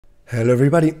Hello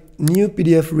everybody, new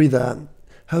PDF Reader.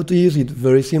 How to use it?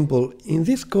 Very simple. In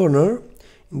this corner,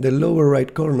 in the lower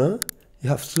right corner, you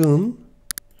have zoom.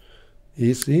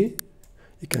 Easy.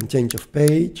 You can change of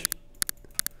page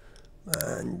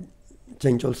and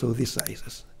change also the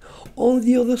sizes. On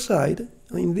the other side,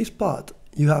 in this part,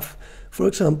 you have, for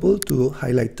example, to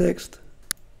highlight text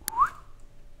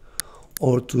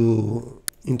or to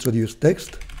introduce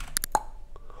text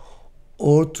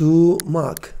or to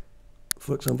mark.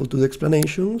 For example, to the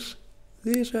explanations,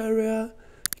 this area,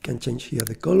 you can change here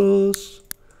the colors,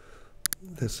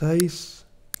 the size.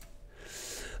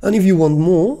 And if you want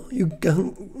more, you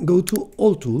can go to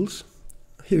All Tools.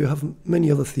 Here you have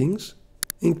many other things,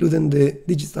 including the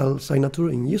digital signature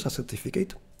in user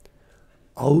certificate.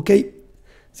 Okay,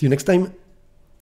 see you next time.